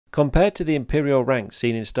Compared to the Imperial ranks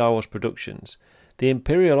seen in Star Wars productions, the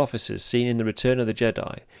Imperial officers seen in The Return of the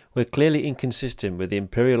Jedi were clearly inconsistent with the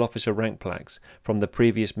Imperial officer rank plaques from the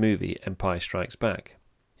previous movie Empire Strikes Back.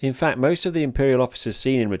 In fact, most of the Imperial officers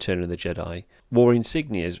seen in Return of the Jedi wore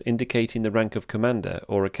insignias indicating the rank of commander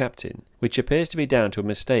or a captain, which appears to be down to a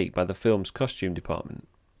mistake by the film's costume department.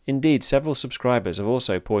 Indeed, several subscribers have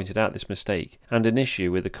also pointed out this mistake and an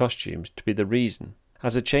issue with the costumes to be the reason,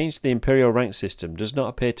 as a change to the Imperial rank system does not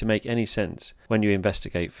appear to make any sense when you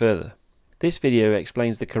investigate further. This video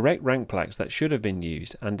explains the correct rank plaques that should have been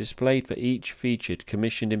used and displayed for each featured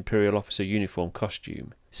commissioned Imperial officer uniform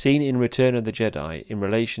costume seen in Return of the Jedi in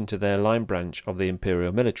relation to their line branch of the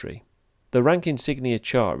Imperial military. The rank insignia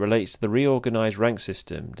chart relates to the reorganized rank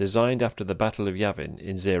system designed after the Battle of Yavin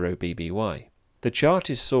in 0BBY. The chart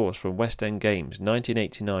is sourced from West End Games'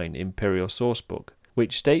 1989 Imperial Sourcebook,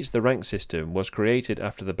 which states the rank system was created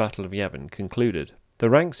after the Battle of Yavin concluded. The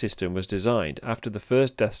rank system was designed after the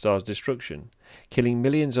first Death Star's destruction, killing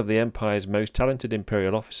millions of the Empire's most talented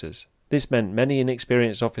Imperial officers. This meant many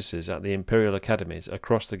inexperienced officers at the Imperial academies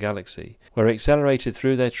across the galaxy were accelerated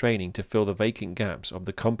through their training to fill the vacant gaps of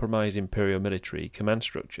the compromised Imperial military command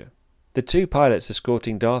structure. The two pilots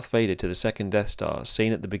escorting Darth Vader to the second Death Star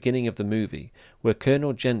seen at the beginning of the movie were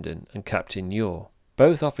Colonel Jendon and Captain Yor.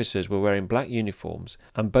 Both officers were wearing black uniforms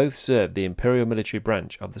and both served the Imperial military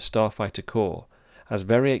branch of the Starfighter Corps as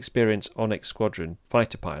very experienced Onyx Squadron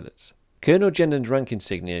fighter pilots. Colonel Jendon's rank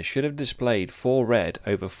insignia should have displayed 4 red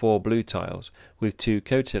over 4 blue tiles with 2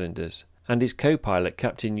 code cylinders, and his co-pilot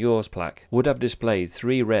Captain Yor's plaque would have displayed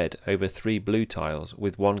 3 red over 3 blue tiles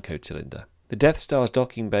with 1 code cylinder. The Death Star's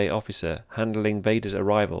docking bay officer handling Vader's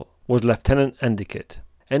arrival was Lieutenant Endicott.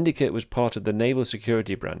 Endicott was part of the Naval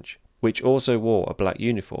Security Branch, which also wore a black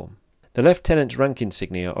uniform. The Lieutenant's rank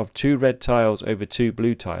insignia of 2 red tiles over 2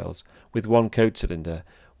 blue tiles with 1 code cylinder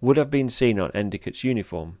would have been seen on Endicott's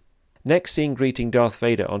uniform. Next seen greeting Darth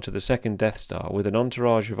Vader onto the second Death Star with an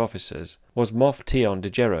entourage of officers was Moff Tion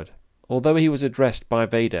Djerad. Although he was addressed by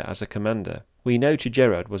Vader as a commander, we know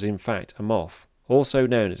Djerad was in fact a Moff, also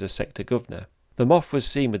known as a sector governor. The Moff was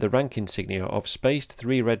seen with the rank insignia of spaced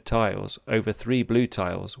 3 red tiles over 3 blue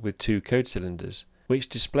tiles with 2 code cylinders, which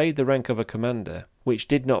displayed the rank of a commander, which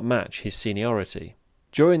did not match his seniority.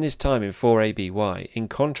 During this time in 4ABY, in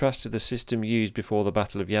contrast to the system used before the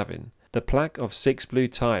Battle of Yavin, the plaque of 6 blue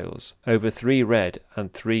tiles over 3 red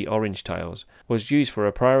and 3 orange tiles was used for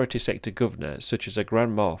a priority sector governor such as a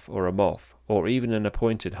Grand Moff, or even an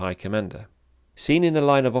appointed High Commander. Seen in the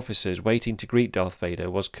line of officers waiting to greet Darth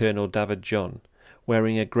Vader was Colonel David John,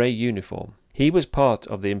 wearing a grey uniform. He was part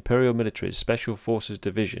of the Imperial military's Special Forces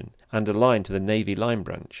Division and aligned to the Navy Line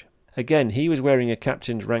Branch. Again, he was wearing a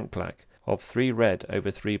captain's rank plaque of 3 red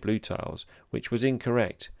over 3 blue tiles, which was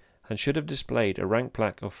incorrect, and should have displayed a rank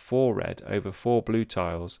plaque of 4 red over 4 blue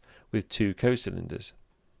tiles with 2 code cylinders.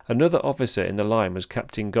 Another officer in the line was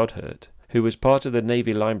Captain Godhurt, who was part of the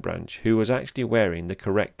Navy Line Branch, who was actually wearing the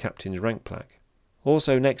correct captain's rank plaque.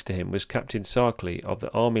 Also next to him was Captain Sarkley of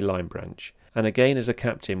the Army Line Branch, and again as a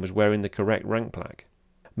captain was wearing the correct rank plaque.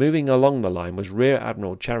 Moving along the line was Rear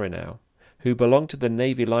Admiral Charinow, who belonged to the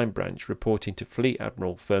Navy Line Branch, reporting to Fleet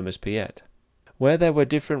Admiral Firmus Piet. Where there were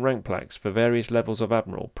different rank plaques for various levels of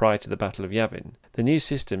Admiral prior to the Battle of Yavin, the new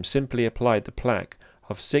system simply applied the plaque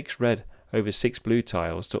of 6 red over 6 blue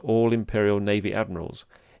tiles to all Imperial Navy Admirals,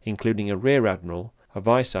 including a Rear Admiral, a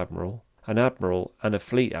Vice Admiral, an Admiral and a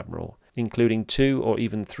Fleet Admiral, including 2 or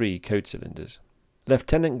even 3 code cylinders.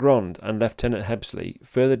 Lieutenant Grond and Lieutenant Hebsley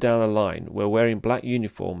further down the line were wearing black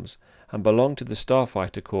uniforms and belonged to the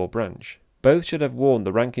Starfighter Corps branch. Both should have worn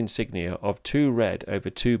the rank insignia of 2 red over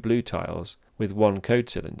 2 blue tiles with 1 code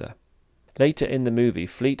cylinder. Later in the movie,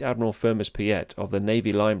 Fleet Admiral Firmus Piet of the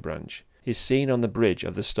Navy Line Branch is seen on the bridge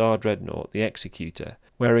of the Star Dreadnought, the Executor,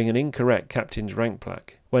 wearing an incorrect captain's rank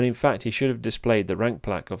plaque, when in fact he should have displayed the rank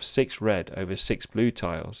plaque of 6 red over 6 blue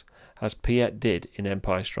tiles, as Piet did in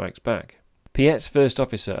Empire Strikes Back. Piet's first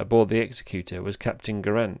officer aboard the Executor was Captain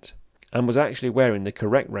Garant, and was actually wearing the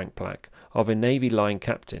correct rank plaque of a Navy Line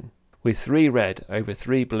captain, with 3 red over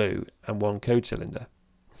 3 blue and 1 code cylinder.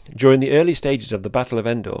 During the early stages of the Battle of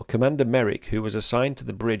Endor, Commander Merrick, who was assigned to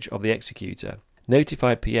the bridge of the Executor,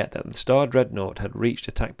 notified Piet that the Star Dreadnought had reached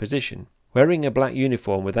attack position. Wearing a black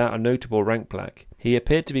uniform without a notable rank plaque, he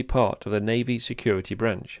appeared to be part of the Navy Security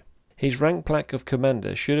Branch. His rank plaque of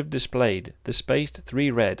Commander should have displayed the spaced 3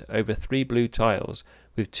 red over 3 blue tiles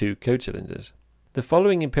with 2 code cylinders. The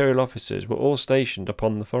following Imperial officers were all stationed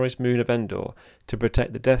upon the forest moon of Endor to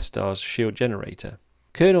protect the Death Star's shield generator.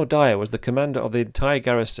 Colonel Dyer was the commander of the entire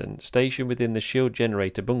garrison stationed within the shield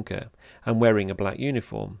generator bunker and wearing a black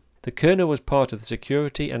uniform. The colonel was part of the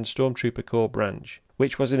Security and Stormtrooper Corps branch,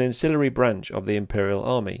 which was an ancillary branch of the Imperial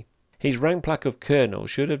Army. His rank plaque of colonel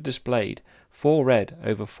should have displayed 4 red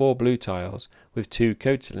over 4 blue tiles with 2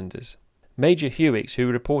 code cylinders. Major Hewicks,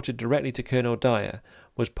 who reported directly to Colonel Dyer,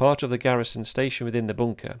 was part of the garrison station within the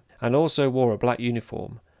bunker and also wore a black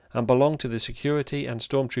uniform and belonged to the Security and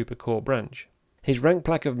Stormtrooper Corps branch. His rank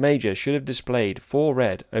plaque of Major should have displayed 4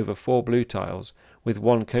 red over 4 blue tiles with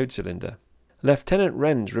 1 code cylinder. Lieutenant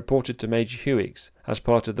Wren's reported to Major Hewicks as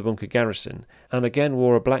part of the bunker garrison and again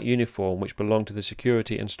wore a black uniform which belonged to the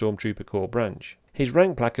Security and Stormtrooper Corps branch. His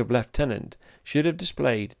rank plaque of Lieutenant should have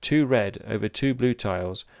displayed 2 red over 2 blue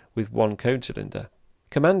tiles with 1 code cylinder.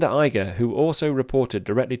 Commander Iger, who also reported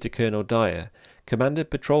directly to Colonel Dyer,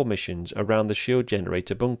 commanded patrol missions around the shield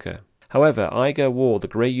generator bunker. However, Iger wore the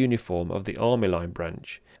grey uniform of the Army Line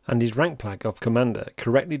branch, and his rank plaque of Commander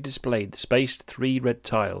correctly displayed spaced 3 red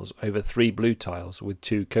tiles over 3 blue tiles with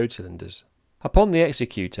 2 code cylinders. Upon the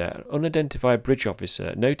executor, an unidentified bridge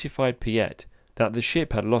officer notified Piet that the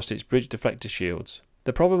ship had lost its bridge deflector shields.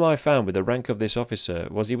 The problem I found with the rank of this officer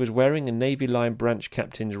was he was wearing a Navy Line branch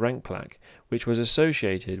captain's rank plaque, which was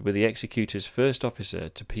associated with the executor's first officer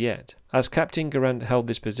to Piet. As Captain Garant held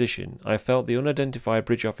this position, I felt the unidentified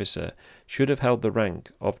bridge officer should have held the rank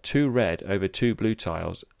of 2 red over 2 blue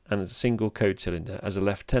tiles and a single code cylinder as a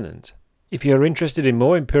lieutenant. If you are interested in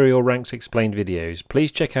more Imperial Ranks Explained videos,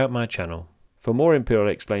 please check out my channel. For more Imperial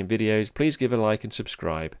Explained videos, please give a like and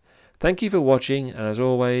subscribe. Thank you for watching, and as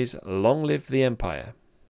always, long live the Empire.